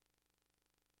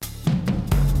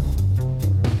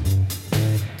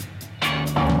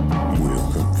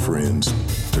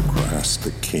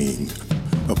king,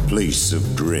 a place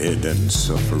of dread and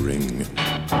suffering,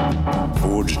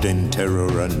 forged in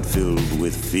terror and filled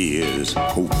with fears,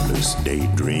 hopeless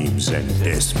daydreams and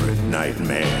desperate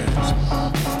nightmares.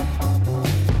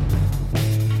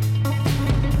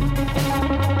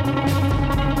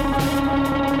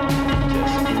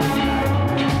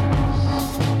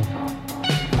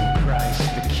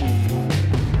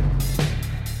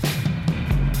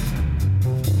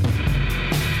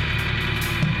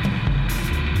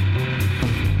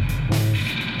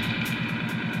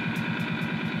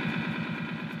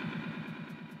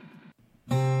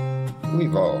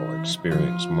 We've all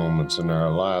experienced moments in our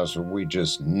lives where we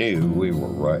just knew we were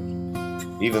right,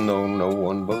 even though no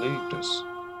one believed us.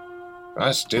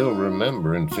 I still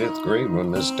remember in 5th grade when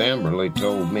Miss Tamberley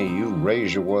told me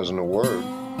Eurasia wasn't a word.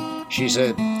 She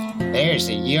said, "There's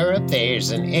a Europe, there's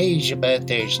an Asia, but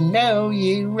there's no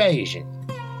Eurasia."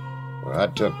 Well, I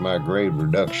took my grade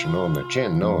reduction on the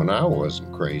chin knowing I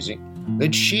wasn't crazy,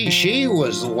 that she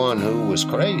was the one who was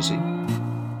crazy.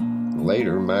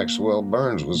 Later, Maxwell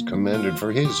Burns was commended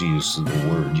for his use of the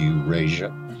word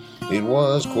Eurasia. It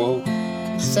was, quote,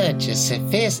 "such a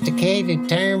sophisticated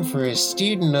term for a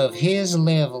student of his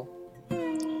level."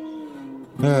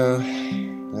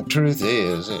 The truth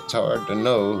is, it's hard to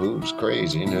know who's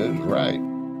crazy and who's right.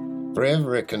 For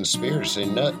every conspiracy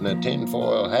nut in a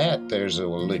tinfoil hat, there's a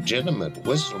legitimate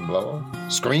whistleblower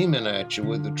screaming at you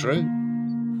with the truth.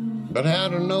 But how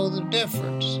to know the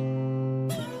difference?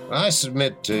 I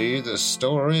submit to you the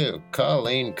story of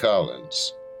Colleen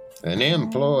Collins, an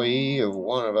employee of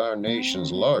one of our nation's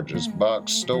largest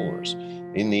box stores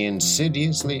in the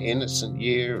insidiously innocent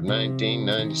year of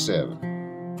 1997.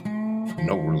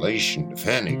 No relation to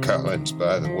Fanny Collins,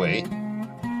 by the way.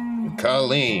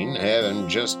 Colleen, having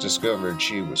just discovered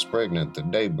she was pregnant the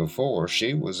day before,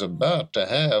 she was about to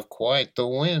have quite the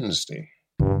Wednesday.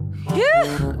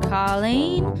 Phew,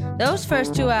 Colleen, those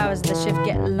first 2 hours of the shift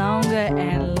get longer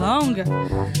and longer.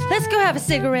 Let's go have a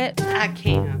cigarette. I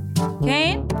can't.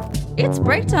 Can't? It's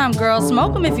break time, girl.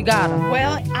 Smoke 'em if you got 'em.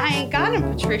 Well, I ain't got him,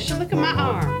 Patricia. Look at my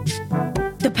arm.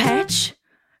 The patch?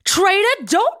 Traitor,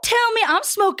 don't tell me I'm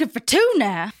smoking for 2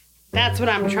 now. That's what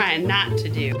I'm trying not to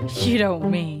do. You don't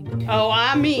mean. Oh,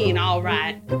 I mean, all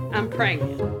right. I'm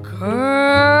pregnant.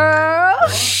 Girl,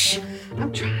 shh.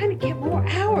 I'm trying to get more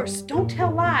hours. Don't tell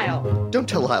Lyle. Don't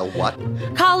tell Lyle what?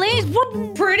 Colleen,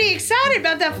 what? Pretty excited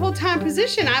about that full-time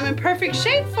position. I'm in perfect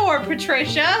shape for it,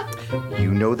 Patricia.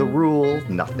 You know the rule.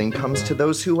 Nothing comes to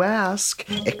those who ask,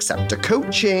 except a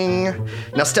coaching.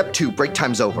 Now, step 2, break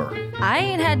time's over. I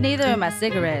ain't had neither of my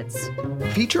cigarettes.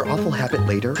 Feed your awful habit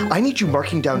later. I need you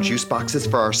marking down juice boxes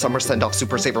for our summer send-off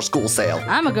Super Saver school sale.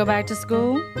 I'ma go back to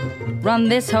school. Run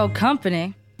this whole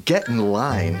company. Get in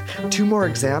line. 2 more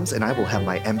exams and I will have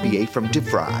my MBA from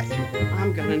DeVry.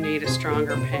 I'm gonna need a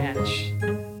stronger patch.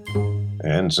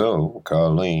 And so,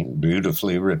 Colleen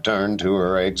dutifully returned to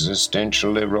her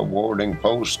existentially rewarding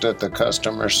post at the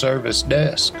customer service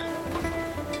desk.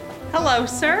 Hello,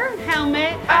 sir. How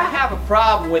may... I have a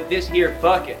problem with this here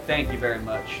bucket, thank you very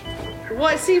much.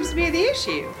 What seems to be the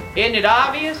issue? Isn't it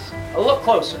obvious? A look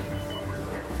closer.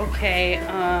 Okay,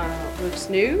 looks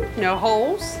new. No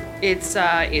holes. It's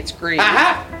green.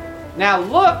 Aha! Now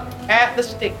look at the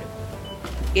sticker.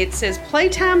 It says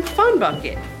Playtime Fun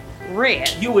Bucket.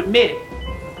 Red. You admit it.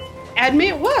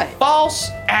 Admit what? False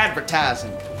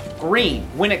advertising. Green,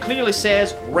 when it clearly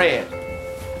says red.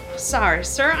 Sorry,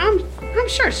 sir. I'm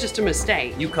sure it's just a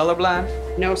mistake. You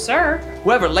colorblind? No, sir.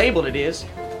 Whoever labeled it is.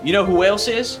 You know who else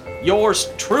is? Yours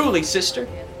truly, sister.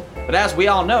 But as we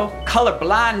all know, color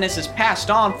blindness is passed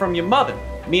on from your mother.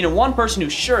 Meaning one person who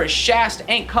sure as shast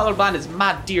ain't colorblind is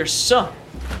my dear son,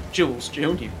 Jules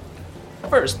Jr.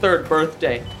 For his 3rd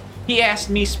birthday, he asked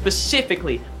me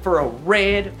specifically for a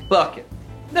red bucket.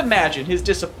 Imagine his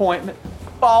disappointment.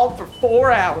 Bald for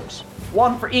 4 hours.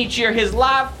 1 for each year of his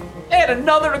life, and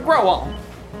another to grow on.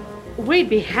 We'd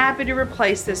be happy to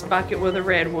replace this bucket with a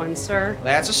red one, sir.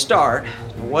 That's a start.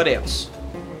 What else?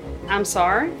 I'm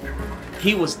sorry?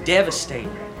 He was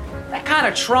devastated. That kind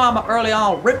of trauma early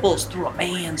on ripples through a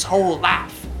man's whole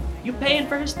life. You paying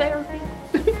for his therapy?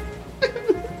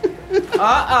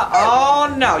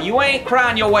 Oh no, you ain't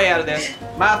crying your way out of this.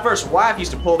 My first wife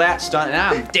used to pull that stunt and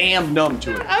I'm damn numb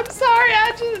to it. I'm sorry,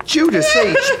 I just... Judas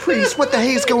H., priest, what the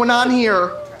hell's going on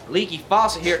here? Leaky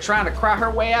faucet here trying to cry her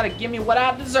way out and give me what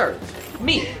I deserve.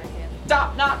 Me,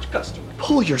 top-notch customer.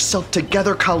 Pull yourself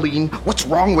together, Colleen. What's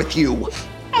wrong with you?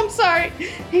 I'm sorry.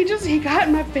 He got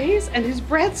in my face and his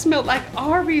breath smelled like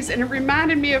Arby's and it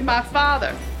reminded me of my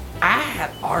father. I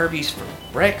had Arby's for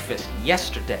breakfast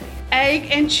yesterday. Egg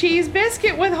and cheese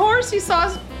biscuit with horsey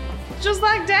sauce. just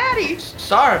like Daddy.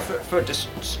 Sorry for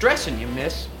distressing you,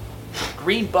 miss.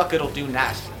 Green bucket'll do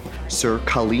nicely. Sir,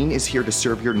 Colleen is here to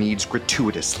serve your needs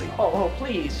gratuitously. Oh,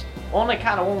 please. Only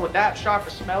kind of one with that sharp a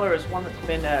smeller is one that's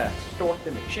been stored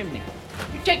in the chimney.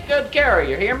 You take good care of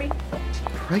her, you hear me?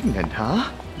 Pregnant, huh?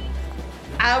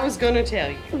 I was gonna tell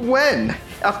you. When?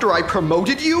 After I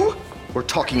promoted you? We're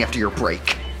talking after your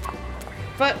break.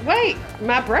 But wait,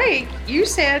 my break? You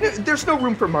said... There's no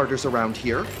room for martyrs around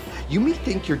here. You may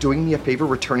think you're doing me a favor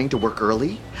returning to work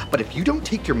early, but if you don't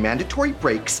take your mandatory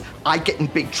breaks, I get in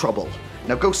big trouble.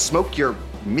 Now go smoke your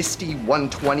Misty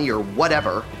 120 or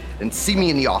whatever, and see me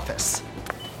in the office.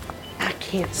 I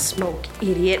can't smoke,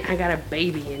 idiot. I got a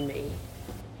baby in me.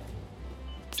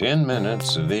 10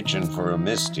 minutes of itching for a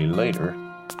Misty later.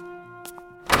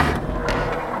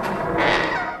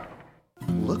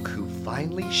 Look who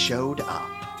finally showed up.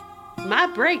 My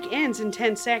break ends in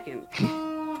 10 seconds.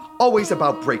 Always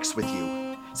about breaks with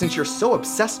you. Since you're so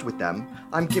obsessed with them,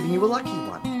 I'm giving you a lucky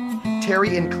one.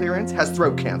 Terry in clearance has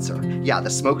throat cancer. Yeah, the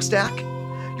smokestack.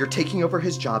 You're taking over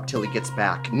his job till he gets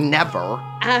back. Never.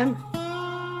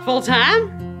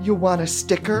 Full-time? You want a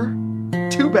sticker?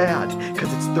 Too bad,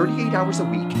 because it's 38 hours a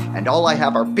week, and all I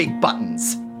have are big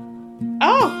buttons.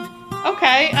 Oh,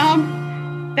 okay,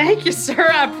 thank you,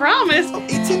 sir, I promise. Oh,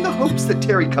 it's in the hopes that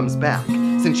Terry comes back,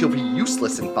 since you'll be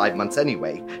useless in 5 months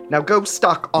anyway. Now go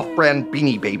stock off-brand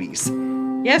Beanie Babies.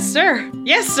 Yes, sir.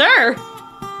 Yes, sir.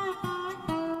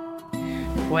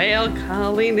 Well,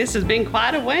 Colleen, this has been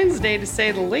quite a Wednesday, to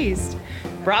say the least.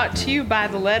 Brought to you by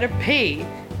the letter P.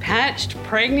 Patched,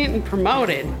 pregnant, and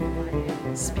promoted.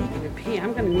 Speaking of P,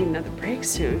 I'm gonna need another break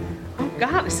soon. Oh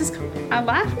God, is this my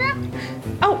life now?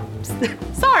 Oh,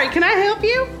 sorry, can I help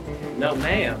you? No,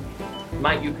 ma'am.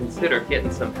 Might you consider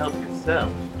getting some help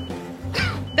yourself?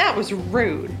 That was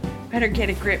rude. Better get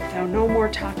a grip though, no more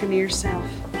talking to yourself.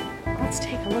 Let's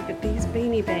take a look at these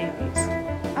Beanie Babies.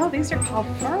 Oh, these are called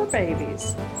fur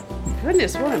babies.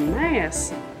 Goodness, what a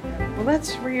mess. Well,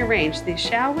 let's rearrange these,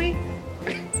 shall we?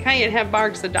 Can't have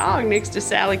Barks the dog next to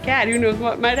Sally Cat. Who knows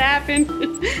what might happen?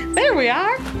 There we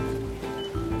are.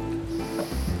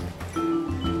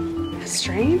 That's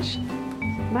strange.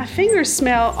 My fingers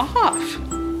smell off.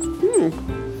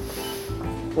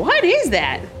 What is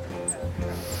that?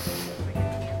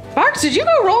 Barks, did you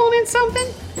go rolling in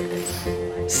something?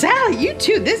 Sally, you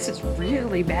too. This is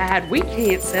really bad. We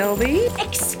can't sell these.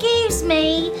 Excuse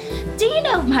me. Do you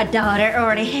know if my daughter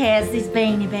already has these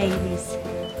Beanie Babies?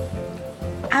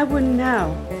 I wouldn't know.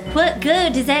 What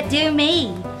good does that do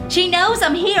me? She knows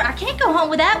I'm here. I can't go home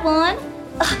without one.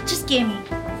 Ugh, just give me.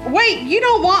 Wait, you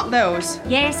don't want those.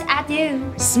 Yes, I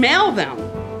do. Smell them.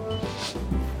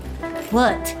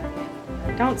 What?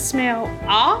 Don't smell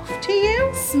off to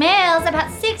you? Smells about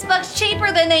 $6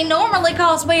 cheaper than they normally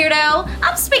cost, weirdo.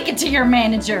 I'm speaking to your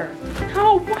manager.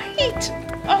 Oh, wait.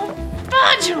 Oh,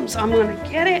 fudgeums. I'm gonna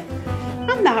get it.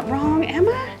 I'm not wrong, am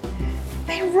I?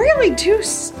 They really do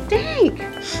stink.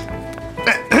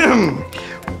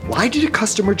 Why did a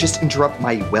customer just interrupt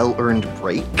my well-earned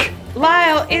break?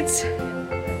 Lyle,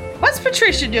 what's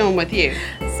Patricia doing with you?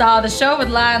 Saw the show with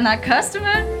Lyle and that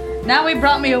customer. Now he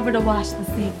brought me over to watch the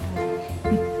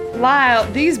sequel. Lyle,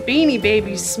 these Beanie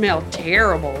Babies smell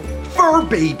terrible. Fur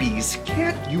babies!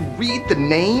 Can't you read the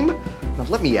name? Now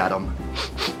let me at them.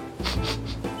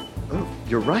 Oh,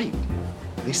 you're right.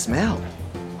 They smell.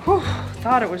 Whew,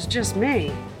 thought it was just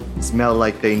me. Smell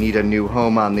like they need a new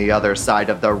home on the other side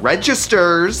of the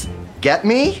registers. Get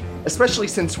me? Especially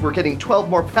since we're getting 12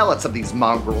 more pallets of these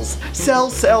mongrels. Sell,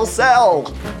 sell,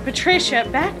 sell! Patricia,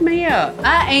 back me up.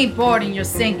 I ain't boarding your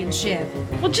sinking ship.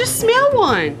 Well, just smell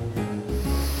one.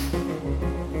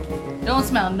 Don't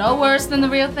smell no worse than the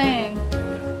real thing.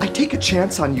 I take a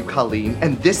chance on you, Colleen,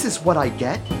 and this is what I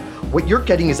get? What you're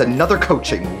getting is another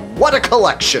coaching. What a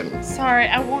collection! Sorry,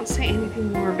 I won't say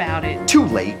anything more about it. Too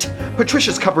late.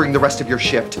 Patricia's covering the rest of your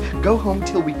shift. Go home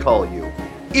till we call you.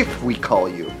 If we call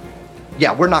you.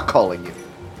 Yeah, we're not calling you.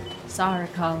 Sorry,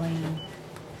 Colleen.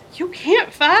 You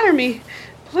can't fire me.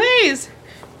 Please.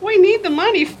 We need the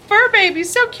money. Fur babies,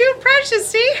 so cute, precious,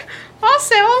 see? I'll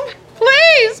sell them.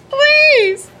 Please,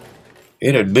 please.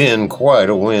 It had been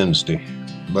quite a Wednesday,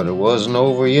 but it wasn't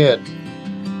over yet.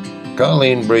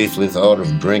 Colleen briefly thought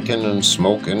of drinking and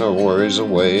smoking her worries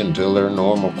away until their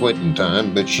normal quitting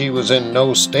time, but she was in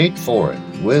no state for it,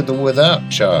 with or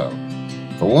without child.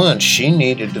 For once, she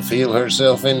needed to feel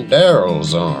herself in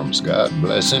Daryl's arms, God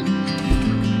bless him.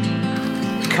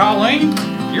 Colleen,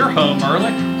 you're home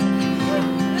early.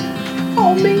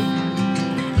 Hold me.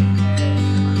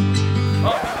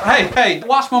 Oh, hey,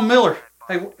 watch my Miller.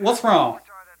 Hey, what's wrong?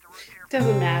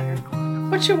 Doesn't matter.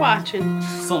 What you watching?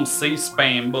 Some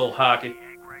C-SPAN bull hockey.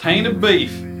 tainted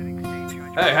beef.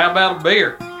 Hey, how about a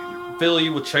beer? Fill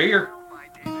you with cheer?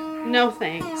 No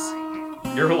thanks.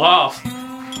 You're lost.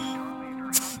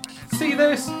 See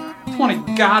this?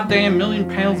 20 goddamn million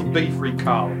pounds of beef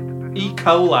recall. E.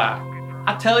 coli.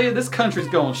 I tell you, this country's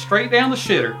going straight down the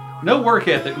shitter. No work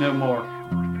ethic no more.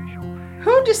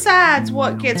 Who decides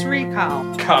what gets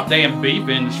recalled? Goddamn beef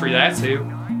industry, that's who.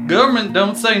 Government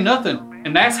don't say nothing,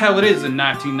 and that's how it is in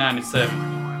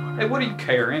 1997. Hey, what do you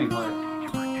care anyway?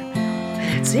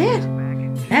 That's it.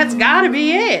 That's gotta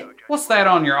be it. What's that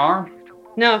on your arm?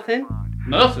 Nothing.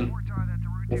 Nothing.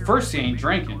 Well, first you ain't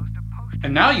drinking,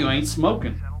 and now you ain't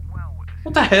smoking.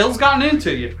 What the hell's gotten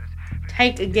into you?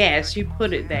 Take a guess. You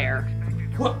put it there.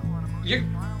 What? You?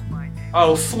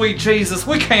 Oh, sweet Jesus,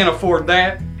 we can't afford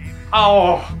that.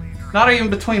 Oh, not even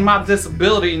between my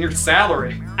disability and your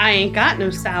salary. I ain't got no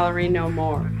salary no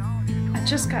more. I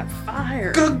just got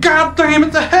fired. Good goddamn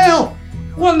it to hell!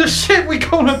 What in the shit we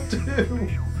gonna do?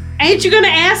 Ain't you gonna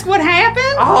ask what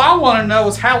happened? All I wanna know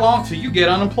is how long till you get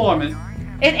unemployment.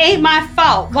 It ain't my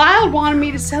fault. Lyle wanted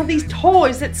me to sell these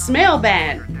toys that smell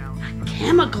bad.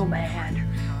 Chemical bad.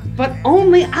 But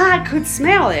only I could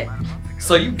smell it.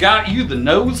 So you got you the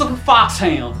nose of a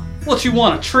foxhound. What, you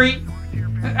want a treat?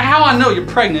 How I know you're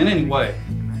pregnant anyway?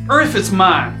 Or if it's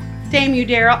mine? Damn you,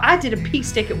 Daryl. I did a pea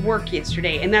stick at work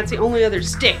yesterday, and that's the only other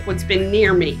stick what's been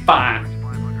near me. Fine.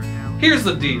 Here's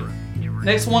the deal.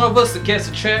 Next one of us that gets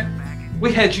a check,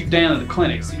 we head you down to the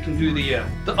clinic so you can do the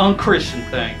unchristian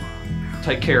thing.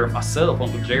 Take care of myself,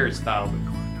 Uncle Jerry style,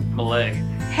 with my leg.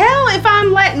 Hell if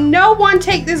I'm letting no one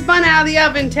take this bun out of the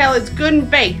oven till it's good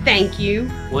and baked, thank you.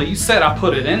 Well, you said I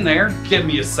put it in there. Give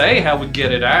me a say how we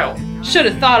get it out. Should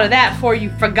have thought of that before you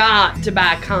forgot to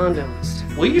buy condoms.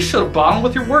 Well, you should have bought them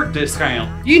with your work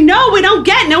discount. You know we don't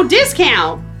get no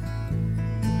discount.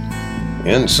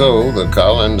 And so the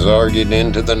Collins argued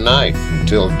into the night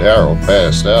until Darrell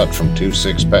passed out from 2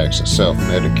 six-packs of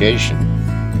self-medication.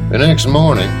 The next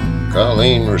morning,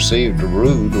 Colleen received a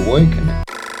rude awakening.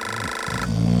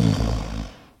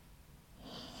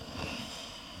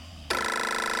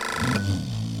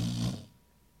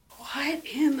 What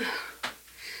in the...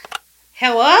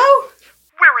 Hello?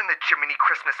 Where in the Jiminy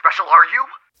Christmas special are you?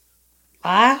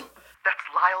 Lyle? That's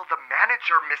Lyle the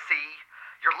manager, Missy.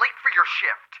 You're late for your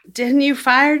shift. Didn't you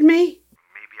fire me?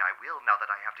 Maybe I will now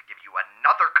that I have to give you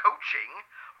another coaching.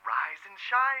 Rise and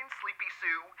shine, Sleepy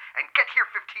Sue, and get here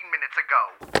 15 minutes ago.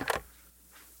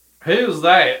 Who's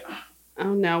that?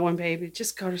 Oh, no one, baby.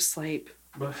 Just go to sleep.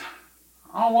 But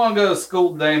I don't want to go to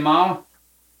school today, Mama.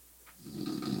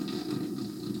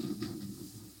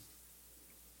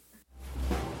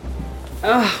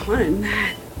 Oh, what a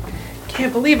night.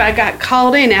 Can't believe I got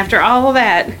called in after all of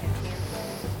that.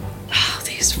 Oh,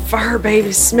 these fur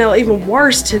babies smell even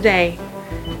worse today.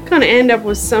 Gonna end up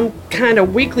with some kind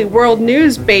of Weekly World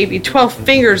News baby, 12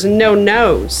 fingers and no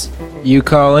nose. You,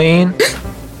 Colleen?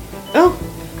 Oh,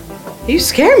 you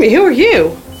scare me. Who are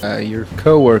you? Your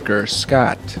coworker,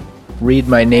 Scott. Read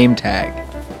my name tag.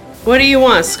 What do you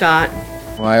want, Scott?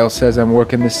 Lyle says I'm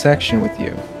working this section with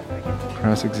you.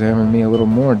 Cross-examine me a little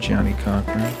more, Johnny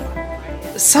Cochran.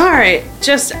 Sorry,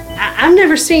 just, I've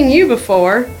never seen you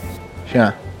before.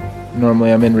 Sure.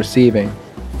 Normally I'm in receiving.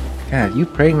 God, you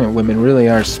pregnant women really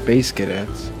are space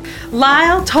cadets.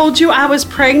 Lyle told you I was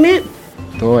pregnant?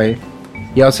 Boy.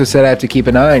 He also said I have to keep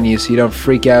an eye on you so you don't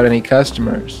freak out any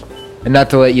customers. And not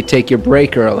to let you take your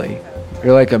break early.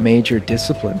 You're like a major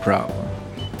discipline problem.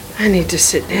 I need to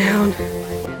sit down.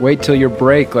 Wait till your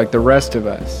break like the rest of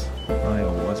us.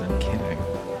 Lyle wasn't kidding.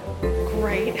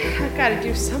 Great. I've got to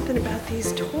do something about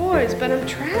these toys, but I'm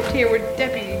trapped here with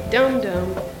Deputy Dum-Dum.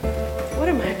 What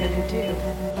am I going to do?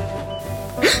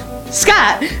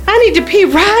 Scott, I need to pee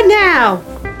right now.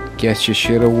 Guess you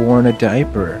should have worn a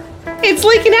diaper. It's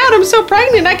leaking out. I'm so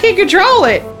pregnant I can't control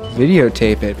it.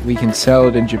 Videotape it. We can sell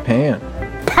it in Japan.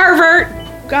 Pervert.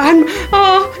 God,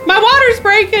 oh, my water's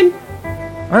breaking.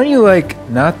 Aren't you,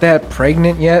 not that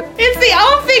pregnant yet? It's the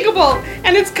unthinkable,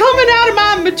 and it's coming out of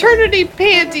my maternity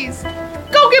panties.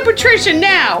 Go get Patricia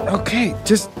now. Okay,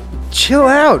 just chill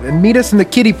out and meet us in the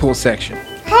kiddie pool section.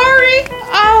 Hurry.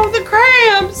 Oh, the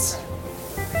cramps.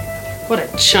 What a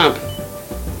chump.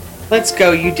 Let's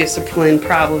go, you discipline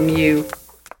problem, you.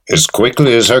 As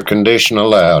quickly as her condition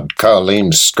allowed,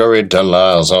 Colleen scurried to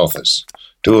Lyle's office.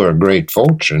 To her great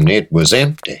fortune, it was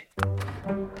empty.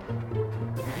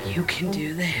 You can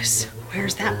do this.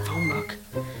 Where's that phone book?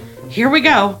 Here we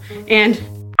go. And... Thank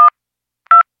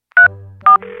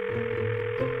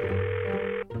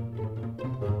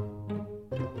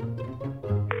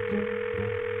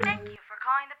you for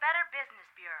calling the Better Business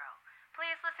Bureau.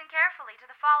 Please listen carefully to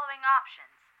the following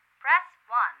options. Press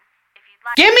 1 if you'd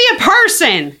like... Give me a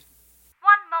person!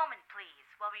 One moment, please,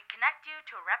 while we connect you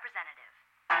to a representative.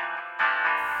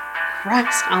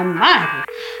 Christ almighty.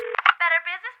 Better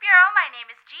Business Bureau, my name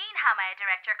is Jean. How may I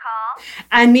direct your call?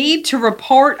 I need to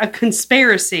report a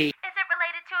conspiracy. Is it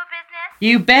related to a business?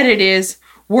 You bet it is.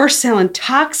 We're selling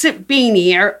toxic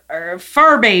beanie or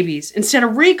fur babies. Instead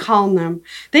of recalling them,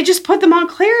 they just put them on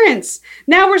clearance.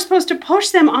 Now we're supposed to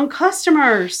push them on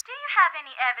customers. Do you have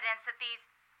any evidence that these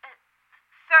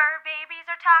fur babies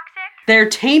are toxic? They're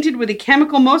tainted with a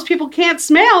chemical most people can't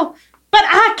smell, but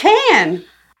I can.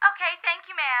 Okay, thank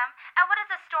you, ma'am. And what is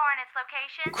the store and its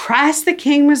location? Christ the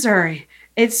King, Missouri.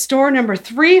 It's store number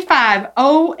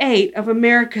 3508 of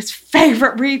America's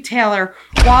favorite retailer.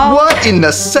 What in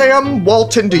the Sam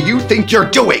Walton do you think you're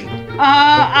doing?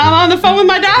 I'm on the phone with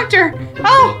my doctor.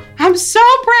 Oh, I'm so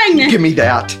pregnant. Give me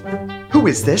that. Who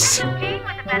is this? Jean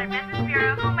with the Better Business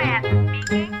Bureau. Who may I be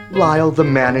speaking? Lyle, the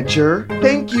manager.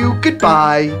 Thank you.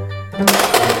 Goodbye.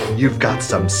 You've got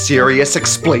some serious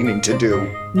explaining to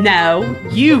do. No,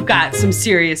 you've got some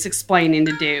serious explaining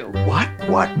to do. What?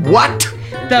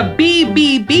 The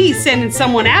BBB sending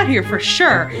someone out here for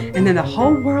sure. And then the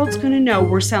whole world's gonna know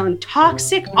we're selling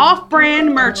toxic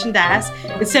off-brand merchandise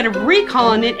instead of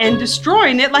recalling it and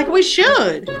destroying it like we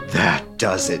should. That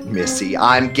does it, Missy.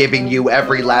 I'm giving you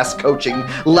every last coaching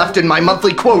left in my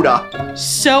monthly quota.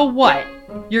 So what?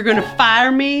 You're gonna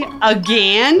fire me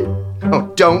again?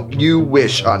 Oh, don't you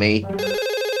wish, honey.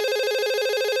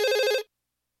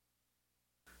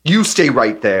 You stay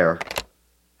right there.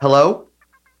 Hello?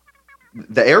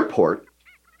 The airport?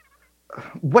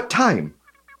 What time?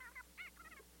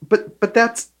 But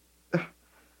that's...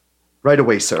 Right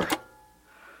away, sir.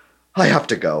 I have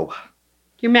to go.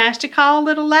 Your master call,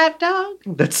 little lapdog?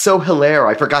 That's so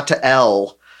hilarious. I forgot to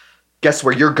L. Guess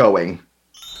where you're going?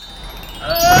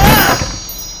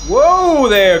 Whoa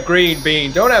there, Green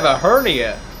Bean. Don't have a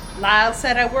hernia. Lyle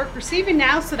said I work receiving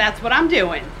now, so that's what I'm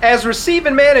doing. As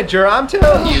receiving manager, I'm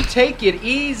telling you, take it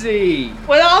easy.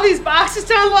 With all these boxes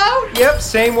to unload? Yep,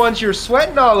 same ones you're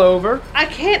sweating all over. I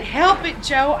can't help it,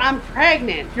 Joe. I'm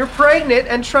pregnant. You're pregnant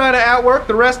and trying to outwork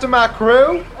the rest of my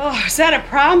crew? Oh, is that a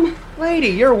problem? Lady,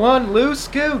 you're one loose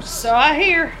goose. So I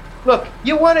hear. Look,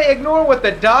 you want to ignore what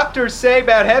the doctors say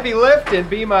about heavy lifting,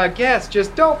 be my guest.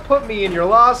 Just don't put me in your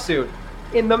lawsuit.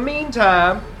 In the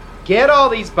meantime, get all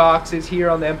these boxes here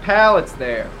on them pallets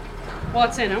there.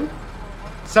 What's in them?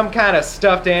 Some kind of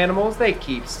stuffed animals. They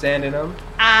keep sending them.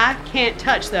 I can't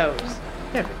touch those.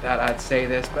 Never thought I'd say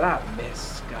this, but I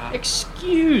miss Scott.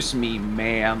 Excuse me,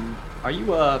 ma'am. Are you,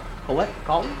 Colette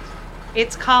Collins?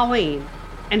 It's Colleen.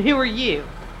 And who are you?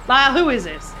 Lyle, who is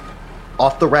this?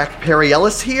 Off the rack Perry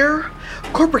Ellis here?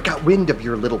 Corporate got wind of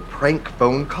your little prank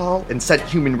phone call and sent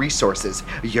human resources.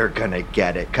 You're gonna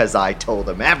get it, cause I told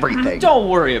them everything. Don't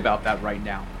worry about that right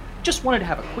now. Just wanted to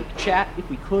have a quick chat, if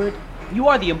we could. You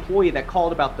are the employee that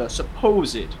called about the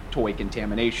supposed toy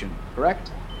contamination,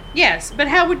 correct? Yes, but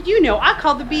how would you know? I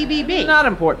called the BBB. Not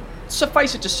important.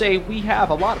 Suffice it to say, we have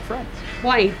a lot of friends.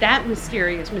 Why ain't that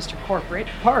mysterious, Mr. Corporate?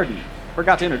 Pardon me.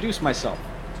 Forgot to introduce myself.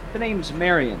 The name's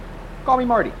Marion. Call me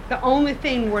Marty. The only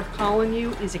thing worth calling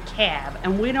you is a cab,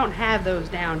 and we don't have those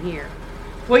down here.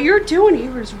 What you're doing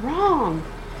here is wrong.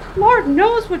 Lord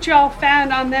knows what y'all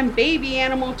found on them baby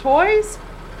animal toys.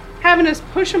 Having us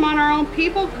push them on our own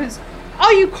people, because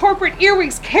all you corporate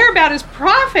earwigs care about is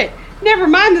profit. Never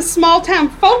mind the small town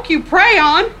folk you prey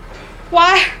on.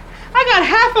 Why, I got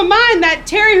half a mind that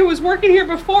Terry who was working here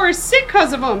before is sick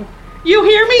because of them. You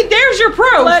hear me? There's your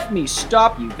proof. Let me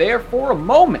stop you there for a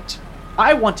moment.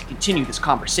 I want to continue this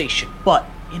conversation, but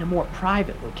in a more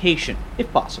private location,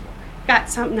 if possible. Got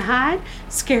something to hide?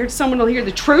 Scared someone will hear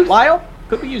the truth? Lyle,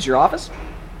 could we use your office?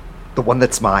 The one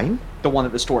that's mine? The one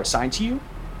that the store assigned to you?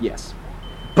 Yes.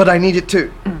 But I need it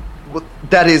to... Well,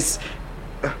 that is...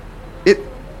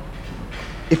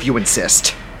 If you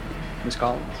insist. Miss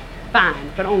Collins?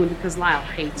 Fine, but only because Lyle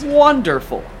hates me.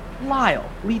 Wonderful. Lyle,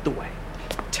 lead the way.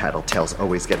 Tattletales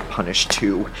always get punished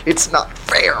too. It's not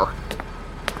fair.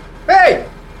 Hey!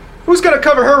 Who's gonna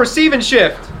cover her receiving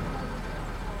shift?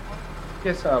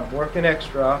 Guess I'm working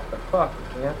extra off the clock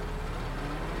again.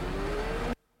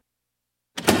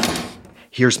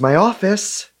 Here's my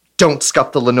office. Don't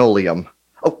scuff the linoleum.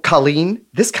 Oh, Colleen,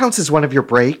 this counts as one of your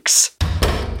breaks.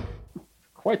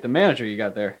 Quite the manager you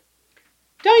got there.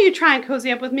 Don't you try and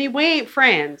cozy up with me. We ain't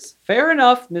friends. Fair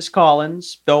enough, Miss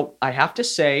Collins. Though I have to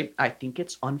say, I think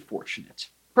it's unfortunate.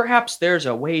 Perhaps there's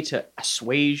a way to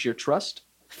assuage your trust?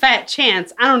 Fat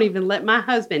chance. I don't even let my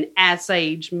husband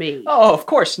assuage me. Oh, of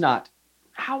course not.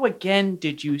 How again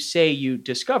did you say you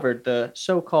discovered the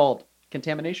so-called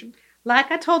contamination?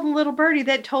 Like I told the little birdie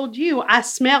that told you, I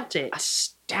smelt it.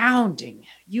 astounding.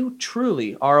 You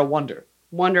truly are a wonder.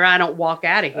 Wonder I don't walk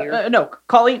out of here. No,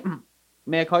 Colleen.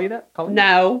 May I call you that? Colleen?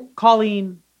 No.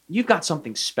 Colleen, you've got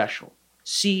something special.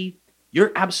 See,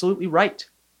 you're absolutely right.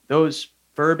 Those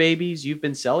fur babies you've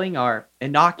been selling are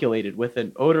inoculated with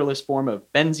an odorless form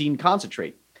of benzene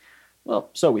concentrate. Well,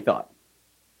 so we thought.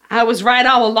 I was right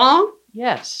all along?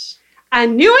 Yes. I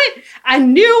knew it. I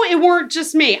knew it weren't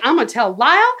just me. I'm going to tell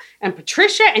Lyle and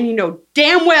Patricia, and you know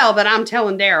damn well that I'm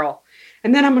telling Daryl.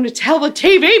 And then I'm going to tell the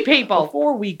TV people.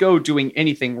 Before we go doing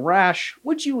anything rash,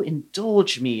 would you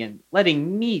indulge me in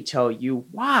letting me tell you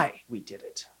why we did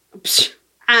it? Psh,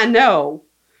 I know.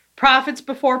 Profits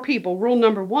before people, rule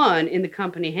number 1 in the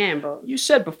company handbook. You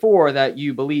said before that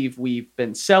you believe we've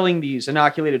been selling these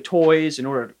inoculated toys in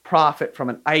order to profit from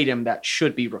an item that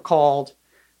should be recalled.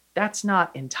 That's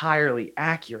not entirely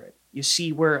accurate. You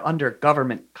see, we're under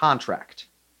government contract.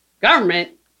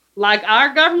 Government? Like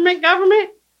our government?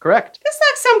 Correct. It's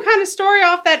like some kind of story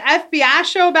off that FBI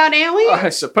show about aliens. I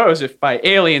suppose if by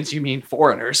aliens you mean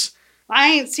foreigners. I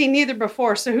ain't seen neither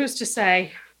before, so who's to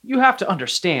say? You have to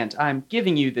understand, I'm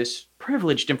giving you this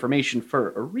privileged information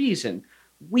for a reason.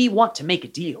 We want to make a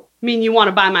deal. Mean you want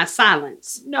to buy my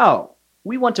silence? No,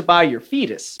 we want to buy your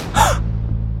fetus.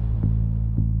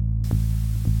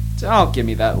 Don't give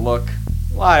me that look.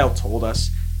 Lyle told us.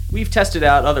 We've tested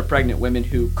out other pregnant women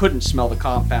who couldn't smell the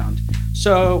compound.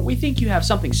 So we think you have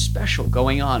something special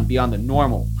going on beyond the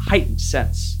normal, heightened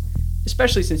sense.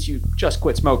 Especially since you just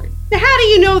quit smoking. Now how do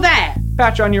you know that?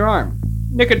 Patch on your arm.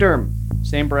 Nicoderm.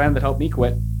 Same brand that helped me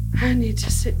quit. I need to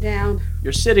sit down.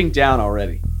 You're sitting down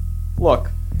already.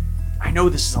 Look, I know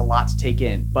this is a lot to take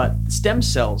in, but the stem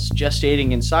cells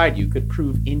gestating inside you could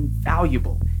prove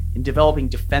invaluable in developing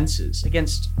defenses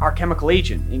against our chemical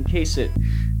agent in case it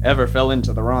ever fell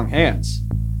into the wrong hands.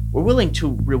 We're willing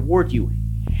to reward you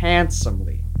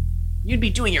handsomely. You'd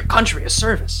be doing your country a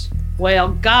service. Well,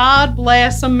 God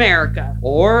bless America.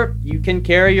 Or you can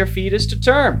carry your fetus to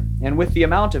term, and with the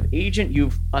amount of agent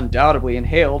you've undoubtedly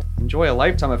inhaled, enjoy a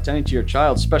lifetime of tending to your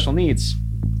child's special needs.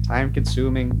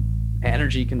 Time-consuming,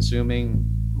 energy-consuming,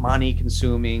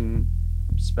 money-consuming,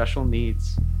 special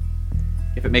needs.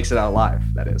 If it makes it out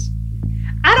alive, that is.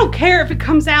 I don't care if it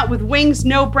comes out with wings,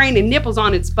 no brain, and nipples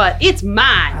on its butt. It's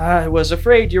mine. I was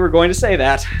afraid you were going to say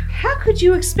that. How could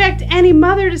you expect any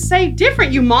mother to say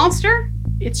different, you monster?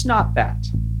 It's not that.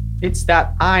 It's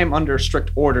that I'm under strict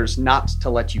orders not to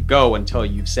let you go until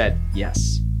you've said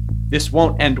yes. This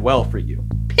won't end well for you.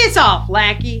 Piss off,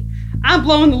 lackey. I'm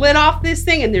blowing the lid off this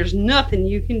thing and there's nothing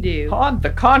you can do. On the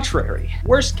contrary.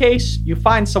 Worst case, you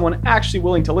find someone actually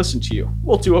willing to listen to you.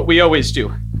 We'll do what we always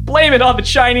do. Blame it on the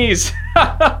Chinese.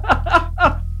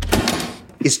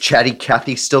 Is Chatty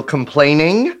Cathy still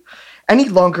complaining? Any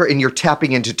longer and you're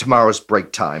tapping into tomorrow's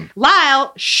break time.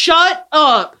 Lyle, shut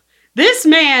up. This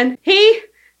man,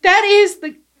 that is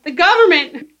the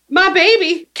government, my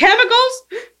baby, chemicals,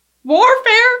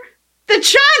 warfare, the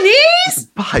Chinese?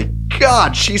 By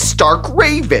God, she's stark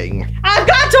raving. I've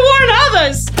got to warn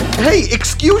others. Hey,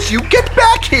 excuse you, get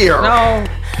back here. No,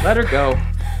 let her go.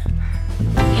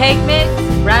 Cake mix,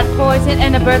 rat poison,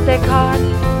 and a birthday card.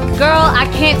 Girl, I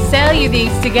can't sell you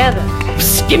these together.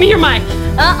 Psst, give me your mic.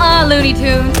 Looney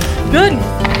Tunes. Goodness.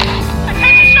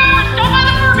 Attention showers, don't buy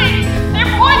the fur babies.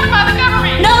 They're poisoned by the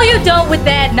government. No, you don't with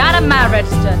that. Not on my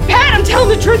register. Pat, I'm telling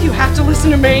the truth. You have to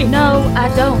listen to me. No, I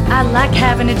don't. I like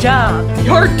having a job.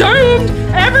 You're doomed.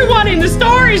 Everyone in the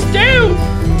store is doomed.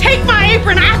 Take my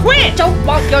apron. I quit. Don't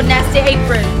want your nasty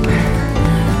apron.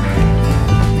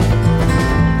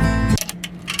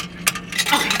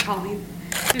 Okay, Colleen.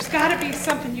 There's got to be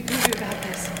something you can do about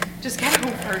this. Just get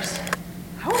home first.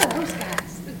 Who are those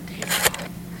guys?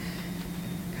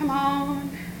 Come on.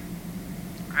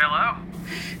 Hello?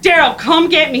 Daryl, come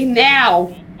get me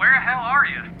now. Where the hell are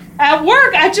you? At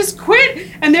work, I just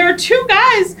quit, and there are 2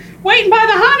 guys waiting by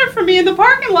the Honda for me in the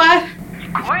parking lot.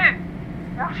 You quit?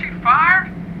 Weren't you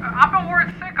fired? I've been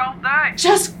worried sick all day.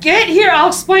 Just get here. I'll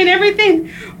explain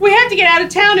everything. We have to get out of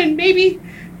town and maybe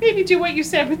do what you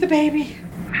said with the baby.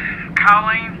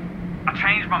 Colleen, I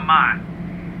changed my mind.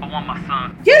 I want my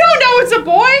son. You don't know it's a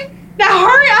boy. Now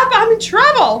hurry up. I'm in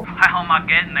trouble. How am I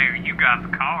getting there? You got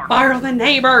the car. Borrow the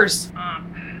neighbors.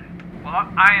 Well,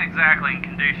 I ain't exactly in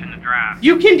condition to drive.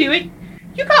 You can do it.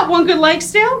 You got one good leg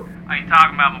still. I ain't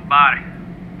talking about my body.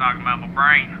 I'm talking about my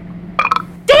brain.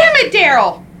 Damn it,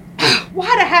 Daryl.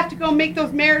 Why'd I have to go make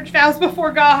those marriage vows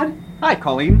before God? Hi,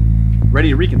 Colleen. Ready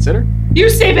to reconsider? You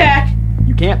stay back.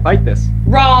 You can't fight this.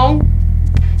 Wrong.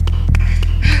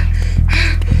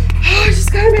 I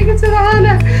just gotta make it to the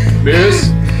Honda.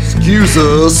 Miss? Excuse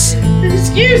us.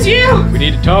 Excuse you. We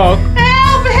need to talk.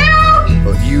 Help!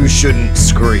 you shouldn't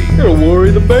scream. It'll worry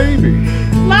the baby.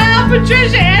 Loud,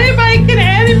 Patricia, can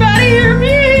anybody hear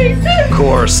me? Of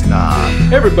course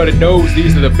not. Everybody knows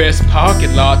these are the best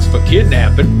parking lots for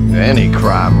kidnapping. Any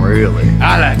crime, really.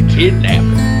 I like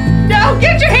kidnapping. No,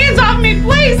 get your hands off me,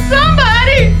 please,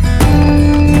 somebody!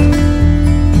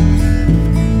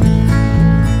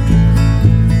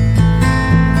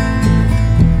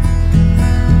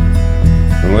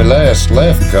 When we last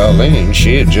left Colleen,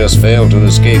 she had just failed to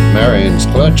escape Marion's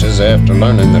clutches after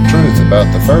learning the truth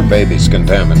about the fur baby's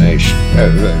contamination,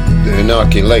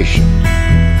 inoculation.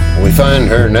 We find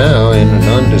her now in an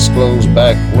undisclosed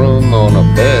back room on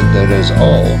a bed that is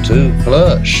all too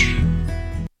plush.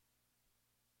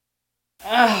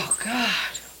 Oh, God.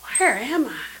 Where am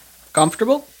I?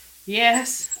 Comfortable?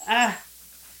 Yes.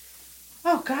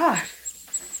 Oh, God.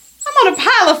 I'm on a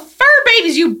pile of fur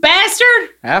babies, you bastard!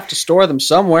 I have to store them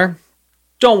somewhere.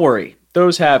 Don't worry,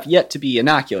 those have yet to be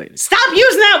inoculated. Stop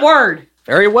using that word!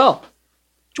 Very well.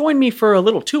 Join me for a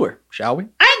little tour, shall we?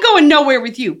 I ain't going nowhere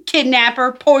with you,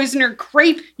 kidnapper, poisoner,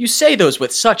 creep. You say those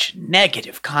with such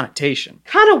negative connotation.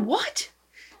 Kind of what?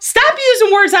 Stop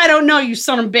using words I don't know, you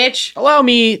son of a bitch. Allow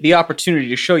me the opportunity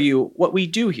to show you what we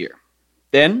do here.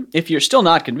 Then, if you're still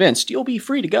not convinced, you'll be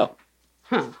free to go.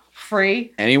 Huh,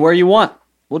 free? Anywhere you want.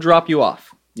 We'll drop you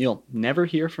off. You'll never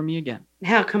hear from me again.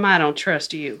 How come I don't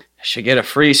trust you? I should get a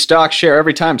free stock share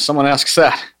every time someone asks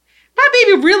that. My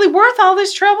baby really worth all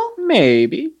this trouble?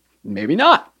 Maybe. Maybe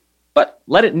not. But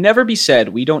let it never be said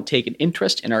we don't take an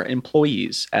interest in our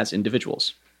employees as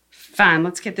individuals. Fine,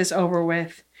 let's get this over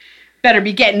with. Better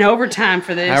be getting overtime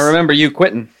for this. I remember you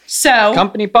quitting. So?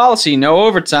 Company policy, no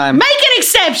overtime. Make an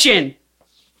exception!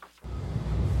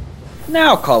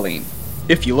 Now, Colleen,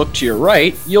 if you look to your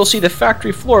right, you'll see the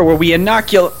factory floor where we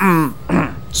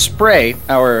spray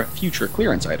our future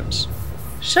clearance items.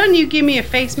 Shouldn't you give me a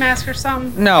face mask or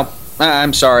something? No,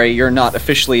 I'm sorry, you're not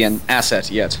officially an asset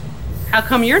yet. How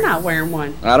come you're not wearing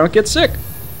one? I don't get sick.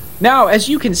 Now, as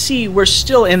you can see, we're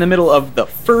still in the middle of the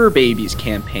Fur Babies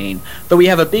campaign, though we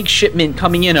have a big shipment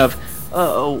coming in of,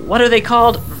 what are they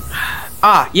called?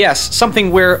 Yes,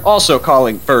 something we're also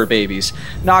calling Fur Babies.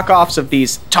 Knockoffs of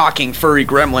these talking furry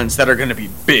gremlins that are going to be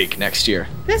big next year.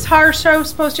 This horror show's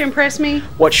supposed to impress me?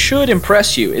 What should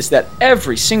impress you is that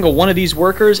every single one of these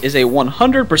workers is a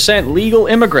 100% legal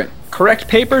immigrant. Correct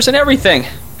papers and everything,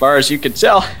 as far as you can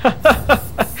tell.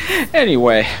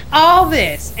 Anyway. All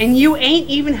this, and you ain't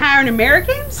even hiring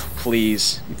Americans?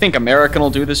 Please, you think American will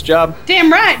do this job?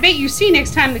 Damn right, bet you see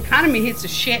next time the economy hits the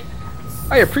shit.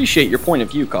 I appreciate your point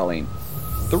of view, Colleen.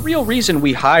 The real reason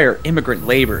we hire immigrant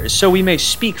labor is so we may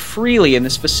speak freely in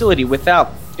this facility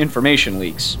without information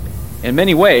leaks. In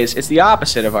many ways, it's the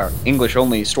opposite of our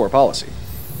English-only store policy.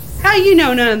 How you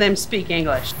know none of them speak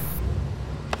English?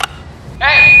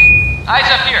 Hey!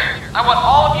 Eyes up here. I want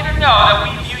all of you to know that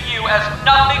we view you as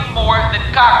nothing more than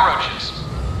cockroaches.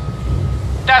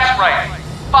 That's right.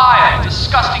 Vile,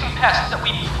 disgusting pests that we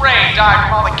pray die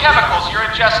from all the chemicals you're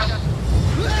ingesting.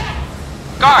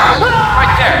 Guards,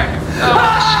 right there. With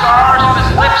the scars on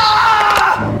his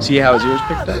lips. See how his ears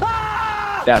picked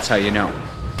up? That's how you know.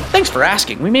 Thanks for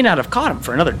asking. We may not have caught him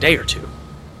for another day or two.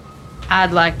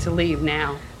 I'd like to leave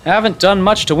now. Haven't done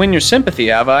much to win your sympathy,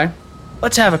 have I?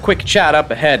 Let's have a quick chat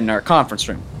up ahead in our conference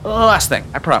room. Last thing,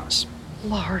 I promise.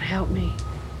 Lord help me.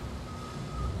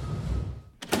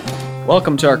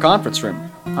 Welcome to our conference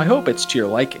room. I hope it's to your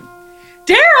liking.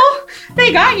 Daryl,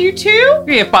 they got you too?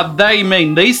 Yeah, by they you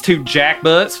mean these two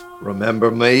jackbutts. Remember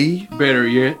me? Better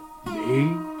yet,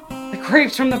 me. The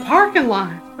creeps from the parking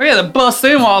lot. Yeah, they bust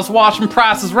in while I was watching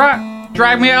Price is Right.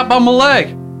 Dragged me out by my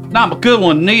leg. Not a good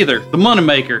one neither, the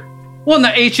moneymaker. What in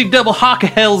the HE double hockey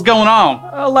hell's going on?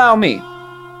 Allow me.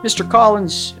 Mr.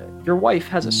 Collins, your wife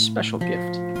has a special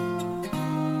gift.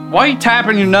 Why are you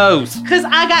tapping your nose? Cause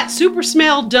I got super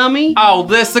smell, dummy. Oh,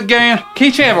 this again?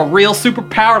 Can't you have a real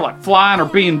superpower like flying or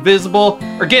being invisible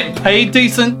or getting paid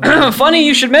decent? Funny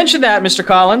you should mention that, Mr.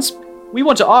 Collins. We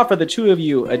want to offer the two of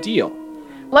you a deal.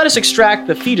 Let us extract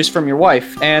the fetus from your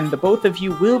wife, and the both of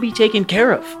you will be taken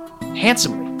care of.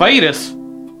 Handsomely. Fetus?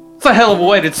 It's a hell of a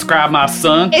way to describe my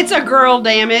son. It's a girl,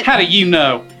 damn it. How do you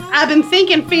know? I've been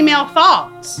thinking female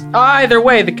thoughts. Either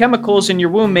way, the chemicals in your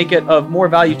womb make it of more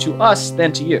value to us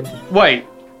than to you. Wait,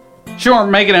 you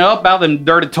aren't making it up about them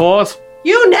dirty toys?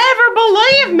 You never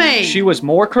believe me! She was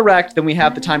more correct than we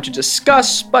have the time to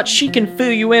discuss, but she can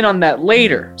fill you in on that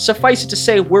later. Suffice it to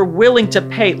say, we're willing to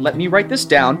pay, let me write this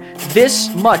down,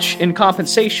 this much in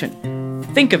compensation.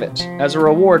 Think of it as a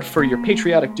reward for your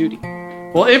patriotic duty.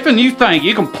 Well, if and you think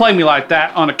you can play me like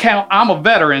that on account I'm a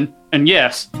veteran, and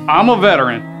yes, I'm a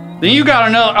veteran, then you got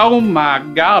another, oh my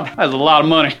God, that's a lot of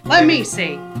money. Let me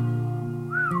see.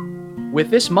 With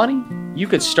this money, you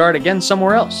could start again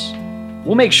somewhere else.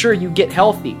 We'll make sure you get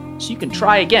healthy so you can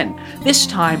try again, this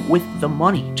time with the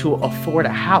money to afford a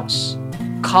house,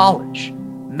 college,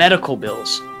 medical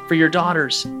bills for your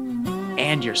daughters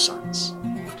and your sons.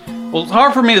 Well, it's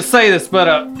hard for me to say this,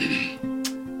 but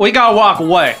we gotta walk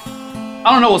away.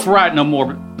 I don't know what's right no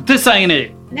more, but this ain't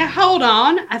it. Now hold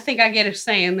on. I think I get a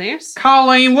say in this.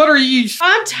 Colleen, what are you?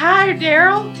 I'm tired,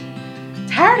 Daryl.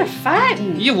 Tired of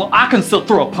fighting. Yeah, well, I can still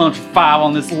throw a punch or 5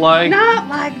 on this leg. Not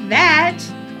like that.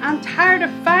 I'm tired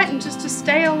of fighting just to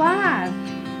stay alive.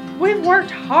 We've worked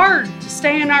hard to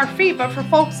stay on our feet, but for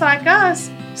folks like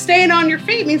us, staying on your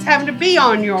feet means having to be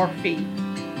on your feet.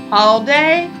 All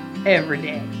day, every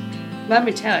day. Let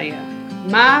me tell you,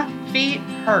 my feet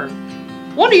hurt.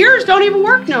 One of yours don't even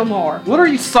work no more. What are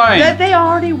you saying? That they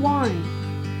already won.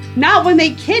 Not when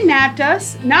they kidnapped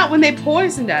us, not when they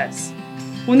poisoned us.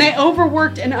 When they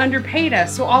overworked and underpaid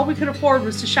us, so all we could afford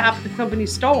was to shop at the company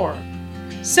store.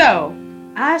 So,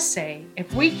 I say,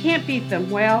 if we can't beat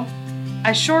them, well,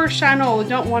 I sure as Shinola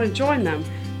don't want to join them,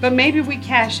 but maybe we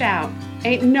cash out.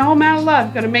 Ain't no amount of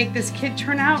love gonna make this kid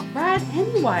turn out right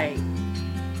anyway.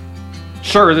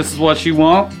 Sure, this is what you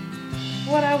want?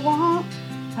 What I want,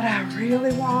 what I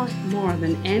really want more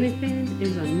than anything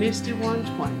is a Misty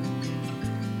 120.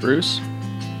 Bruce?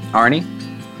 Arnie?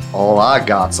 All I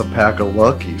got's a pack of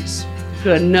Luckies.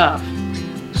 Good enough.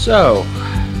 So,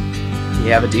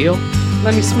 you have a deal?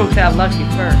 Let me smoke that Lucky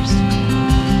first.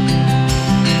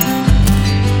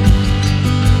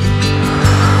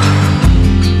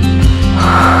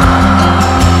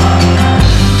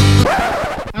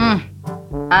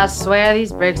 I swear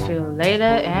these breaks feel later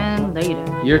and later.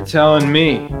 You're telling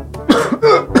me.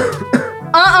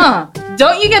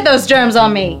 Don't you get those germs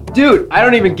on me. Dude, I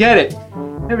don't even get it.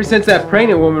 Ever since that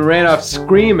pregnant woman ran off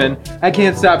screaming, I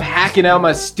can't stop hacking out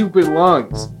my stupid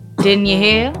lungs. Didn't you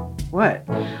hear? What?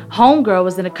 Homegirl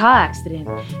was in a car accident.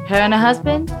 Her and her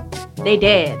husband, they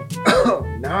dead. Oh,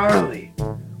 gnarly.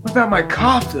 What about my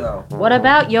cough, though? What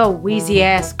about your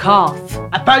wheezy-ass cough?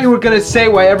 I thought you were gonna say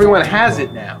why everyone has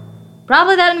it now.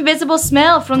 Probably that invisible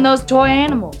smell from those toy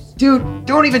animals. Dude,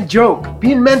 don't even joke.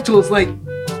 Being mental is like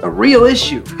a real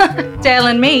issue.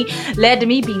 Telling me led to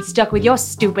me being stuck with your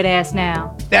stupid ass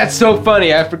now. That's so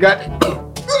funny, I forgot.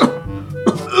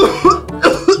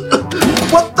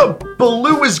 What the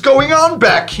baloo is going on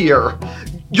back here?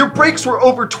 Your breaks were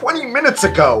over 20 minutes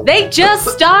ago. They just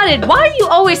started. Why do you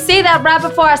always say that right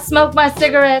before I smoke my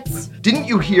cigarettes? Didn't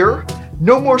you hear?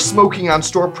 No more smoking on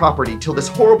store property till this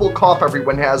horrible cough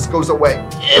everyone has goes away.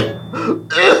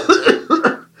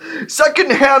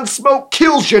 Secondhand smoke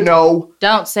kills, you know.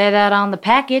 Don't say that on the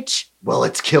package. Well,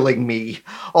 it's killing me.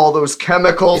 All those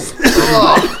chemicals.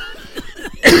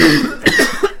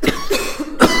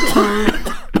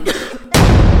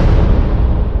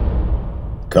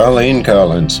 Colleen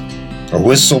Collins, a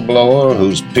whistleblower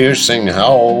whose piercing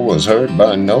howl was heard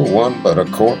by no one but a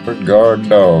corporate guard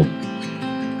dog.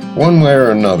 One way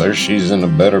or another, she's in a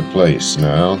better place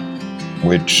now,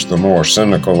 which the more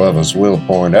cynical of us will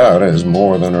point out is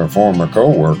more than her former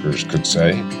co-workers could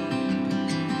say.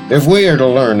 If we are to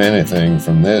learn anything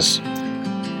from this,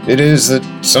 it is that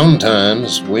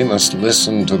sometimes we must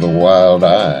listen to the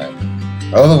wild-eyed.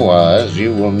 Otherwise,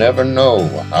 you will never know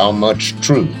how much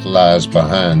truth lies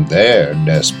behind their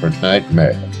desperate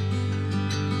nightmare.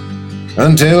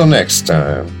 Until next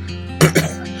time.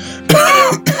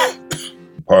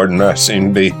 Pardon, I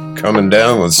seem to be coming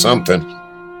down with something.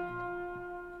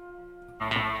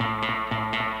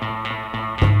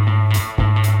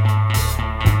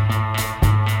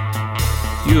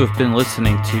 You have been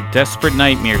listening to Desperate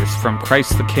Nightmares from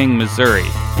Christ the King, Missouri.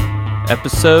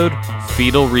 Episode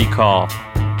Fetal Recall.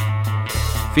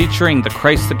 Featuring the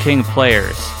Christ the King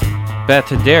players: Beth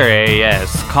Adere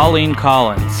as Colleen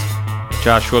Collins,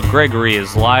 Joshua Gregory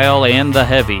as Lyle and the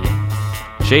Heavy,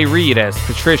 Jay Reed as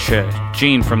Patricia,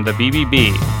 Jean from the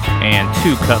BBB, and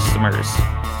 2 customers,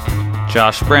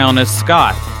 Josh Brown as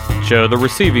Scott, Joe the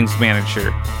Receivings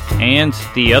Manager, and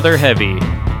the other Heavy,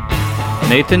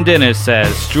 Nathan Dennis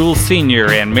as Jules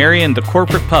Sr. and Marion the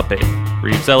Corporate Puppet,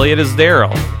 Reeves Elliott as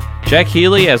Daryl, Jack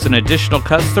Healy as an additional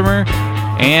customer,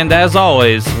 and as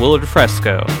always, Willard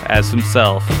Fresco as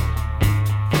himself.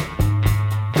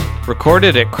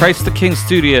 Recorded at Christ the King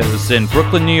Studios in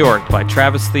Brooklyn, New York by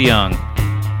Travis the Young.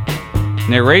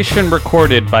 Narration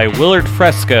recorded by Willard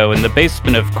Fresco in the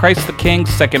basement of Christ the King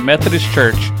Second Methodist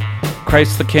Church,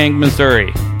 Christ the King,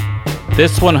 Missouri.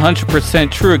 This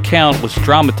 100% true account was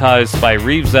dramatized by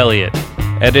Reeves Elliott,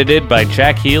 edited by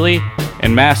Jack Healy,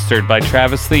 and mastered by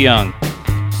Travis the Young.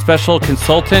 Special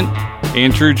consultant,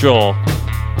 Andrew Joel.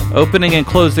 Opening and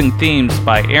closing themes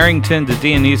by Arrington de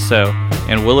Dioniso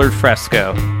and Willard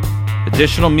Fresco.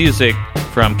 Additional music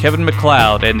from Kevin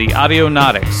MacLeod and the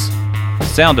Audionautics.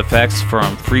 Sound effects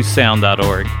from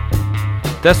freesound.org.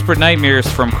 Desperate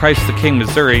Nightmares from Christ the King,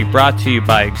 Missouri, brought to you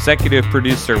by executive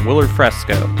producer Willard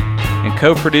Fresco and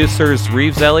co-producers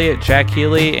Reeves Elliott, Jack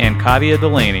Healy, and Katia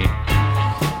Delaney.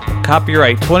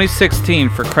 Copyright 2016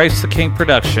 for Christ the King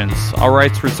Productions, all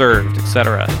rights reserved,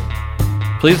 etc.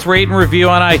 Please rate and review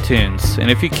on iTunes,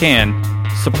 and if you can,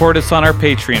 support us on our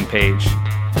Patreon page.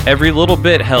 Every little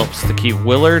bit helps to keep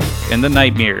Willard and the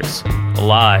Nightmares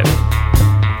alive.